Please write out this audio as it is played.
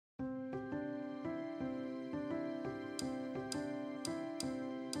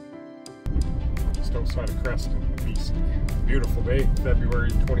just outside of Creston, BC. Beautiful day,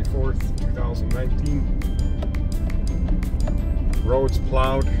 February 24th, 2019. Roads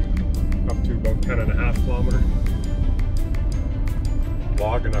plowed up to about 10.5 kilometers.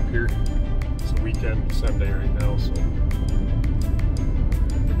 Logging up here. It's a weekend, Sunday right now, so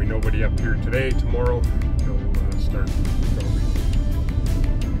there'll be nobody up here today. Tomorrow they'll start probably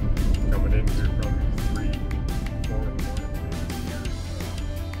coming in here probably 3, 4 in the morning.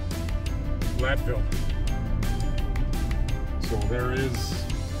 Leadville. So there is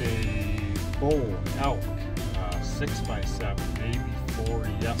a bull elk, 6x7, day before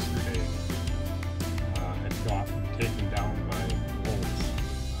yesterday, had gotten taken down by wolves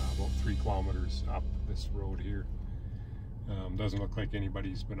about 3 kilometers up this road here. Doesn't look like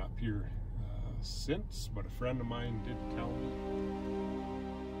anybody's been up here since, but a friend of mine did tell me.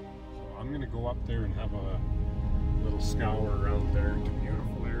 So I'm going to go up there and have a little scour around there. It's a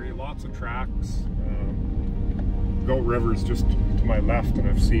beautiful area, lots of tracks. Goat River's just to my left, and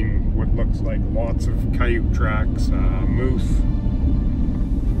I've seen what looks like lots of coyote tracks, moose,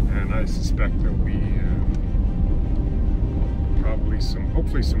 and I suspect there'll be probably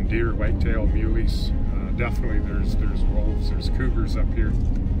hopefully some deer, whitetail, muleys. Definitely there's wolves, there's cougars up here,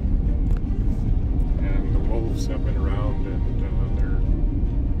 and the wolves have been around, and they're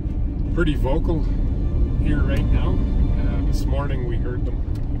pretty vocal here right now. This morning we heard them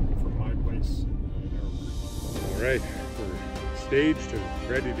from my place. Alright, we're staged and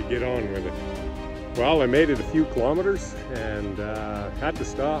ready to get on with it. Well, I made it a few kilometers and had to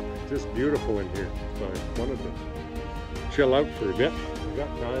stop. Just beautiful in here, so I wanted to chill out for a bit. I got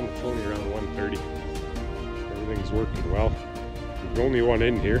time, it's only around 1:30. Everything's working well. There's only one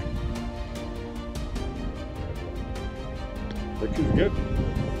in here, which is good.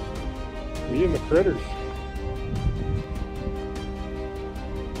 Me and the critters.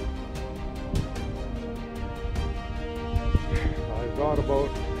 I've got about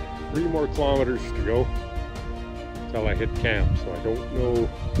 3 more kilometers to go until I hit camp, so I don't know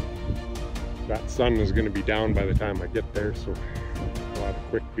if that sun is going to be down by the time I get there, so I'll have a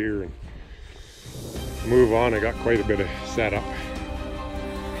quick beer and move on. I got quite a bit of setup.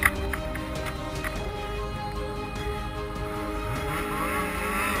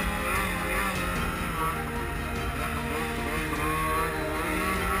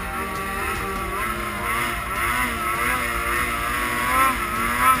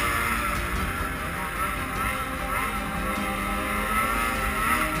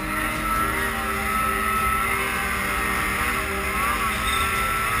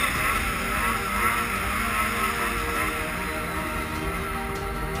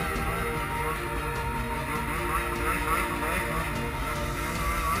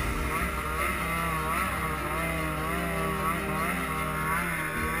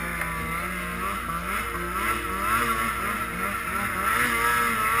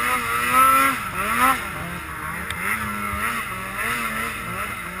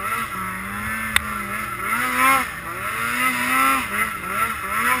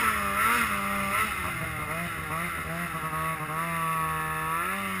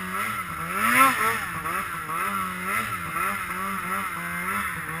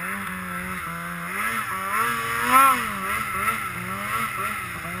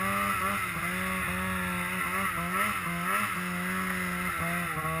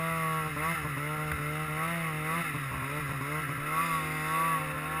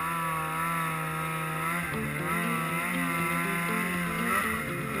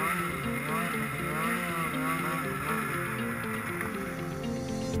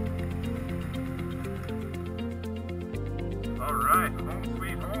 Alright, home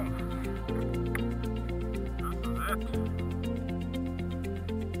sweet home. This is it.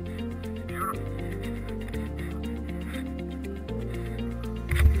 Beautiful.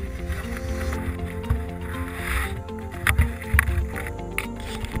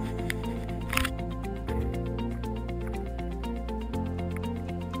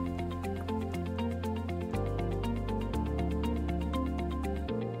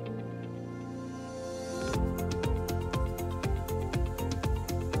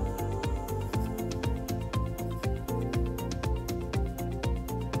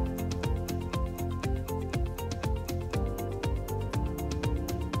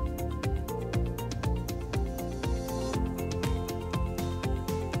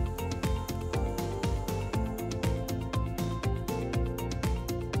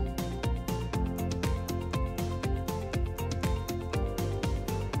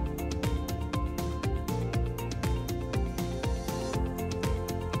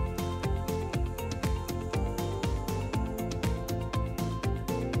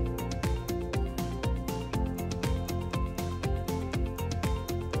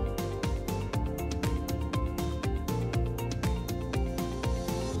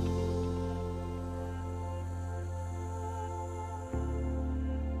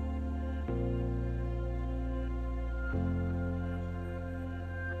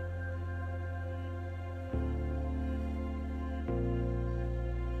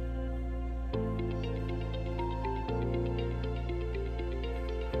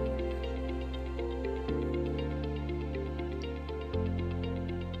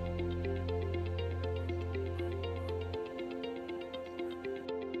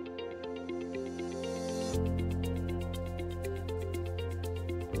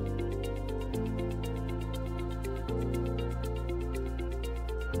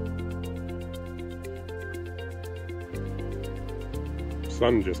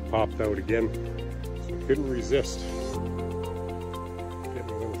 sun just popped out again, so I couldn't resist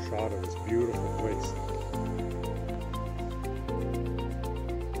getting a little shot of this beautiful place.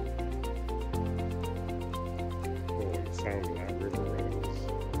 Oh, and the sound of that river running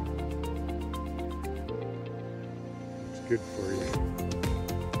is good for you.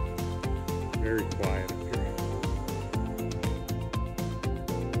 Very quiet up here.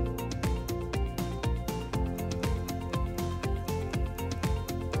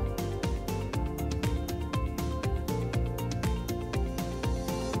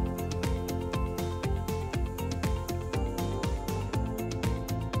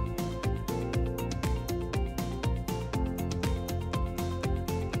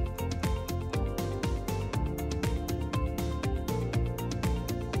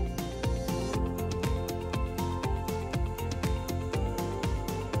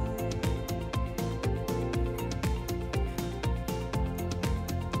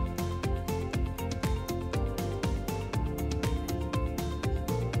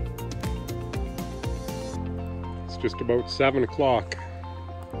 Just about 7 o'clock.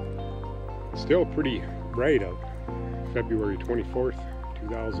 Still pretty bright out. February 24th,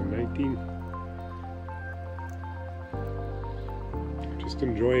 2019. Just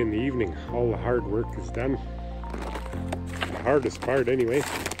enjoying the evening. All the hard work is done. The hardest part anyway.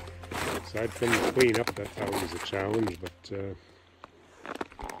 Aside from the cleanup, that's always a challenge, but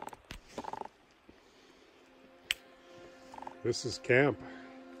this is camp.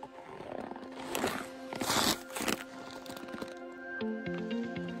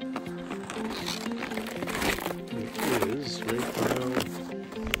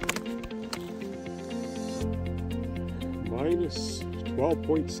 Minus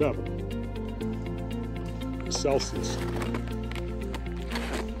 12.7 Celsius.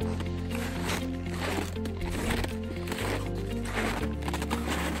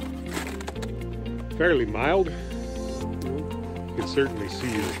 Fairly mild. You can certainly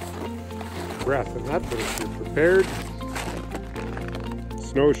see your breath in that, but if you're prepared,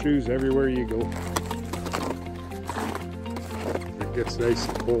 snowshoes everywhere you go. If it gets nice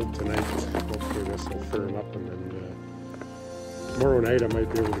and cold tonight, hopefully this will firm up, and then tomorrow night I might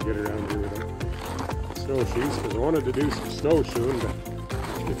be able to get around here without snowshoes, because I wanted to do some snowshoeing, but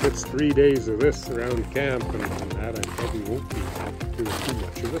if it's 3 days of this around camp and that, I probably won't be doing too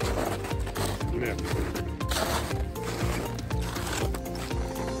much of it. Never.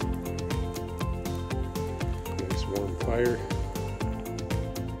 Nice warm fire.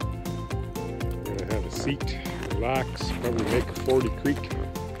 I'm gonna have a seat, relax, probably make a 40 creek.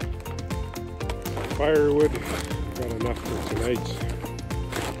 Firewood. Got enough for tonight.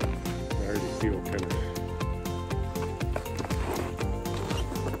 I already feel kind of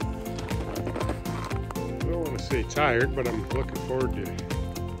I don't want to say tired, but I'm looking forward to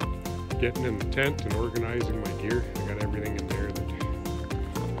getting in the tent and organizing my gear. I got everything in there that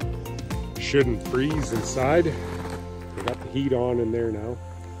shouldn't freeze inside. I got the heat on in there now.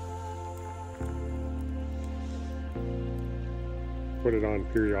 Put it on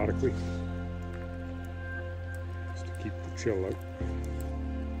periodically. Keep the chill out.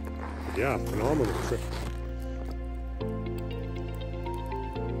 But yeah, phenomenal trip.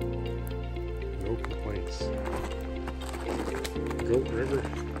 No complaints. Goat River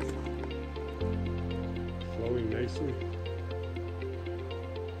flowing nicely.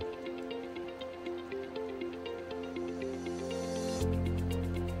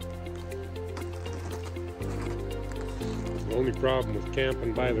 The only problem with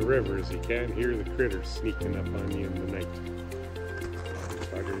camping by the river is you can't hear the critters sneaking up on you in the night.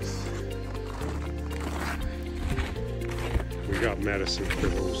 Buggers. We got medicine for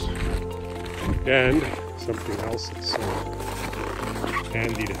those. And something else that's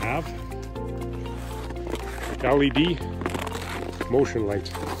handy to have. LED motion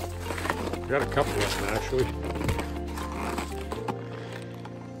light. Got a couple of them actually.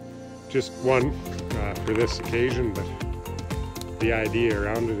 Just one for this occasion, but the idea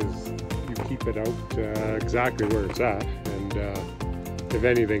around it is you keep it out exactly where it's at, and if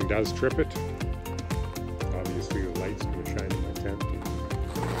anything does trip it, obviously the light's going to shine in my tent.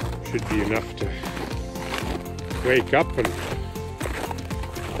 Should be enough to wake up and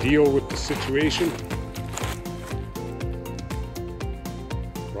deal with the situation.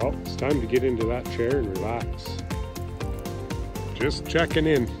 Well, it's time to get into that chair and relax. Just checking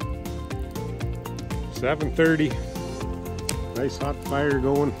in. 7:30. Nice hot fire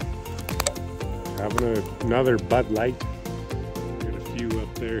going. Having another Bud Light. Got a few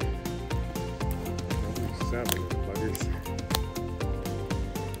up there. Probably 7 of the buggers.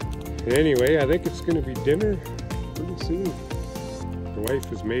 Anyway, I think it's going to be dinner pretty soon. The wife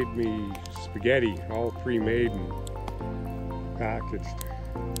has made me spaghetti, all pre-made and packaged.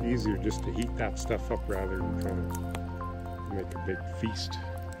 Easier just to heat that stuff up rather than trying to make a big feast.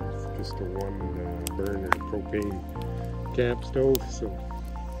 It's just a one burner propane camp stove. So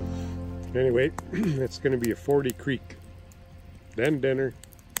anyway, it's going to be a 40 creek, then dinner,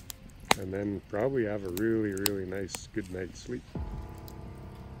 and then probably have a really nice good night's sleep.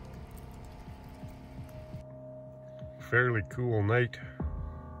 Fairly cool night.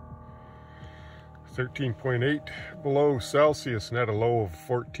 13.8 below Celsius and had a low of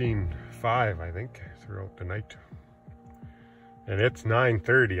 14.5 I think throughout the night. And it's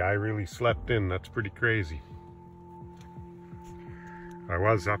 9:30. I really slept in. That's pretty crazy. I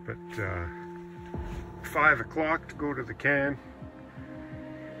was up at 5 o'clock to go to the can,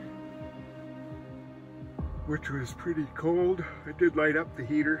 which was pretty cold. I did light up the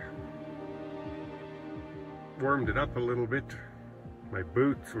heater, warmed it up a little bit. My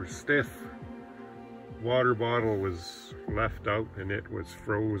boots were stiff. Water bottle was left out and it was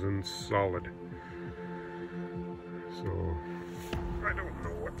frozen solid. So I don't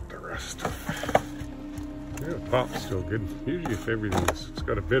know what the rest of. Yeah, the pop's still good. Usually if it's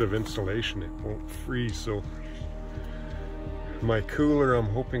got a bit of insulation, it won't freeze. So my cooler, I'm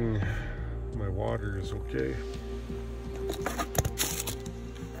hoping my water is okay.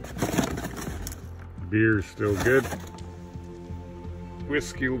 Beer is still good.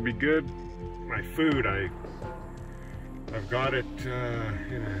 Whiskey will be good. My food, I've got it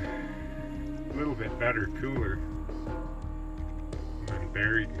in a little bit better cooler. I'm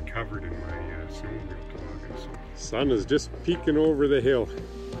buried and covered in my snowmobile toboggan. So. Sun is just peeking over the hill.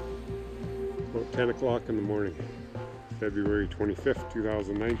 About 10 o'clock in the morning, February 25th,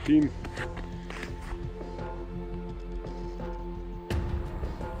 2019.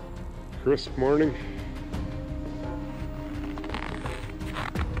 Crisp morning.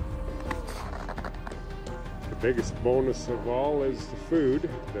 The biggest bonus of all is the food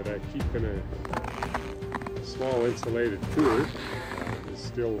that I keep in a small insulated cooler.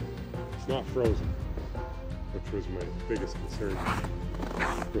 It's not frozen, which was my biggest concern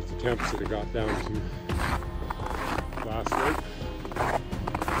with the temps that it got down to last night.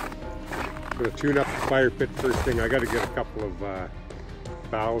 I'm going to tune up the fire pit first thing. I got to get a couple of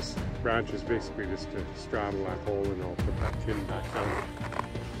boughs, branches basically, just to straddle that hole, and I'll put that tin back down.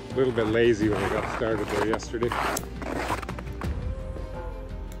 A little bit lazy when I got started there yesterday.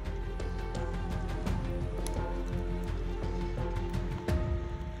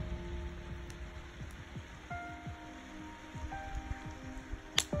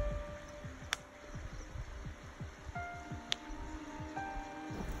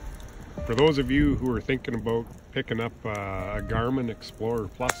 For those of you who are thinking about picking up a Garmin Explorer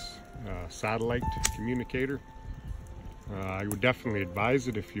Plus satellite communicator, I would definitely advise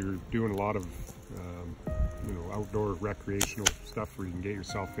it if you're doing a lot of outdoor recreational stuff where you can get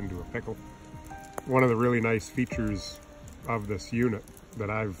yourself into a pickle. One of the really nice features of this unit that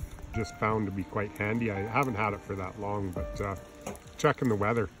I've just found to be quite handy, I haven't had it for that long, but checking the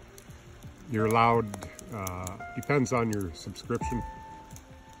weather. You're allowed, depends on your subscription,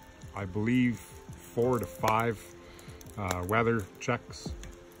 I believe 4 to 5 weather checks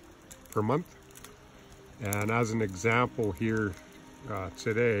per month. And as an example here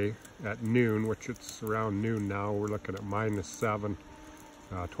today at noon, which it's around noon now, we're looking at -7,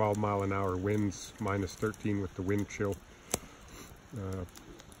 12 mile an hour winds, -13 with the wind chill.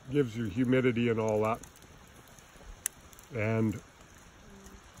 Gives you humidity and all that. And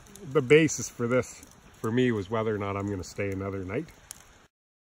the basis for this, for me, was whether or not I'm going to stay another night.